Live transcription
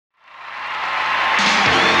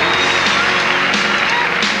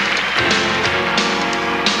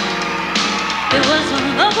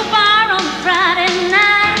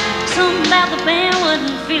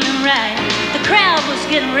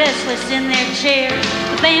getting restless in their chairs.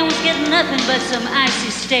 The band was getting nothing but some icy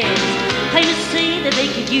stares. Plain to see that they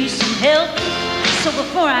could use some help. So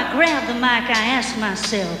before I grabbed the mic, I asked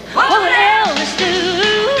myself, what would Elvis do?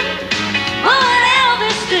 What would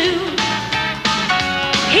Elvis do?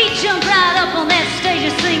 He'd jump right up on that stage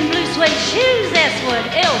and sing Blue Suede Shoes. That's what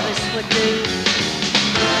Elvis would do.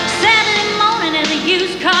 Saturday morning at the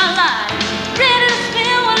used car lot, ready to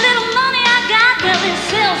spend what little money I got. Well, this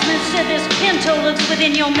salesman said this Pinto looks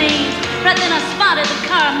within your means. Right then I spotted the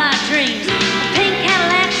car of my dreams. A pink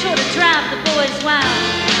Cadillac sure to drive the boys wild.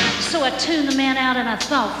 So I tuned the man out and I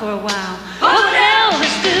thought for a while, what would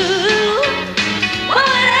Elvis do? What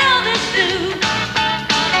would Elvis do?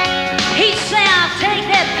 He'd say, I'll take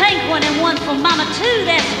that pink one and one for Mama too.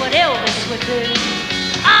 That's what Elvis would do.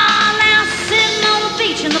 Ah, now sitting on the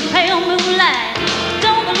beach in the pale moonlight,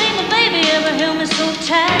 don't believe my baby ever held me so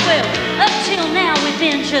tight. Well, up till now we've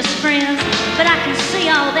been just friends, but I can see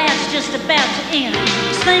all that's just about to end.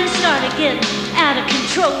 As things started getting out of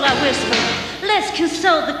control, I whispered, let's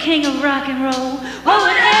consult the king of rock and roll. What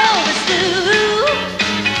would Elvis do?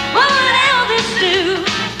 What would Elvis do?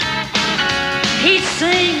 He'd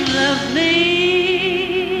sing, love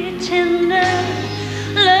me tender,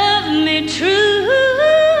 love me true.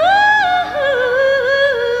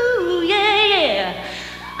 Yeah, yeah.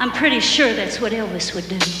 I'm pretty sure that's what Elvis would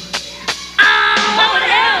do. Ah, what would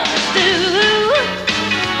Elvis do?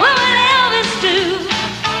 What would Elvis do?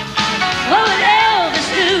 What would Elvis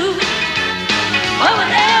do? What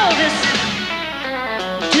would Elvis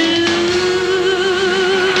do?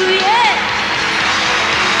 Yeah!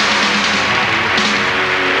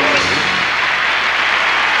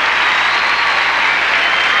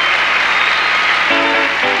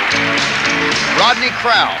 Rodney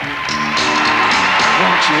Crowell.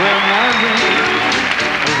 Won't you wear my ring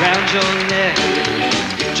around your neck,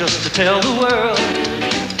 just to tell the world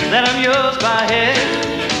that I'm yours by head?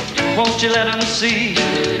 Won't you let them see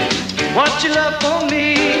what you love for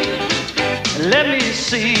me? Let me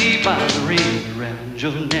see by the ring around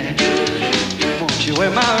your neck. Won't you wear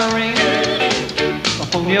my ring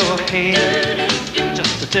upon your hand,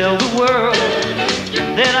 just to tell the world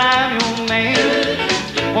that I'm your man?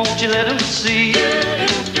 Won't you let them see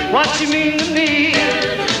what you mean to me?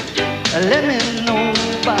 Let me know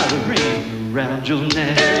by the ring around your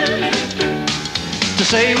neck. To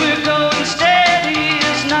say we're going steady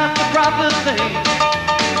is not the proper thing.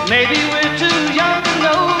 Maybe we're too young to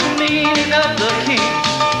know the meaning of the key.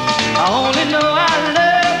 I only know I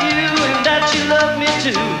love you and that you love me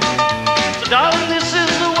too. So darling, this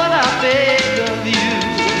is what I beg of you.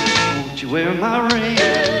 Won't you wear my ring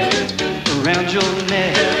around your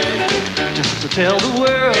neck, just to tell the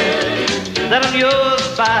world that I'm yours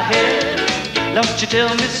by head? Don't you tell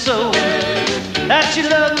me so, that you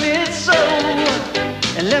love me so,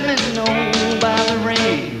 and let me know by the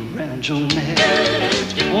ring around your neck.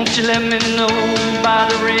 Won't you let me know by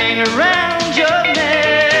the ring around your neck?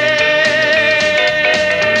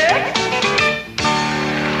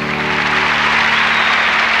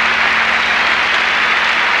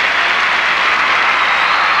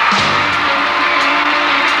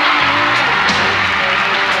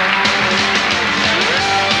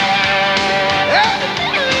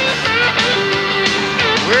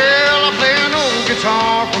 Well, I play an old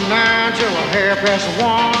guitar from 9 till 1:30.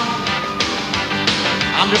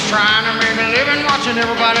 I'm just trying to make a living watching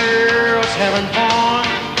everybody else having fun.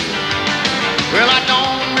 Well, I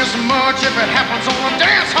don't miss much if it happens on the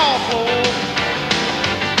dance hall floor.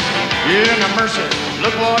 Yeah, now mercy,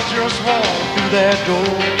 look what just walked through that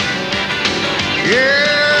door.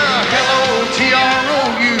 Yeah, hello,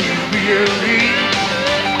 T-R-O-U-B-L-E.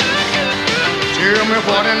 Tell me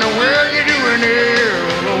what in the world you doing there,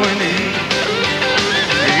 L-O-N-E.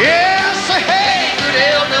 Yeah, say hey, good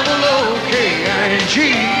L-double-O-K-I-N-G.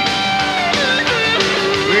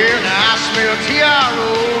 Well, now I smell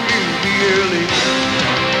T-R-O-U-B-L-E.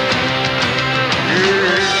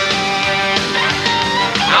 Yeah.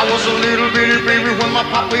 I was a little bitty baby when my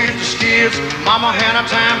papa used to skids. Mama had a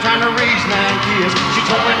time trying to raise 9 kids. She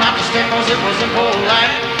told me not to step cause it wasn't polite.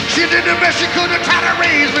 She did the best she could to try to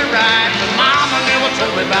raise me right. But mama never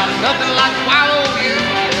told me about nothing like wild old you.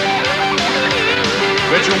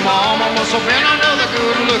 But your mama must have been another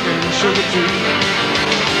good-looking sugar too.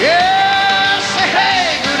 Yeah, say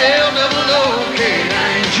hey, good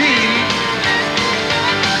L-double-O-K-I-N-G.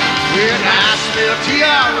 Well, now I spell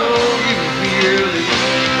T-R-O-U-B-L-E.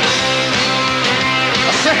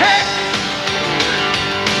 I say hey.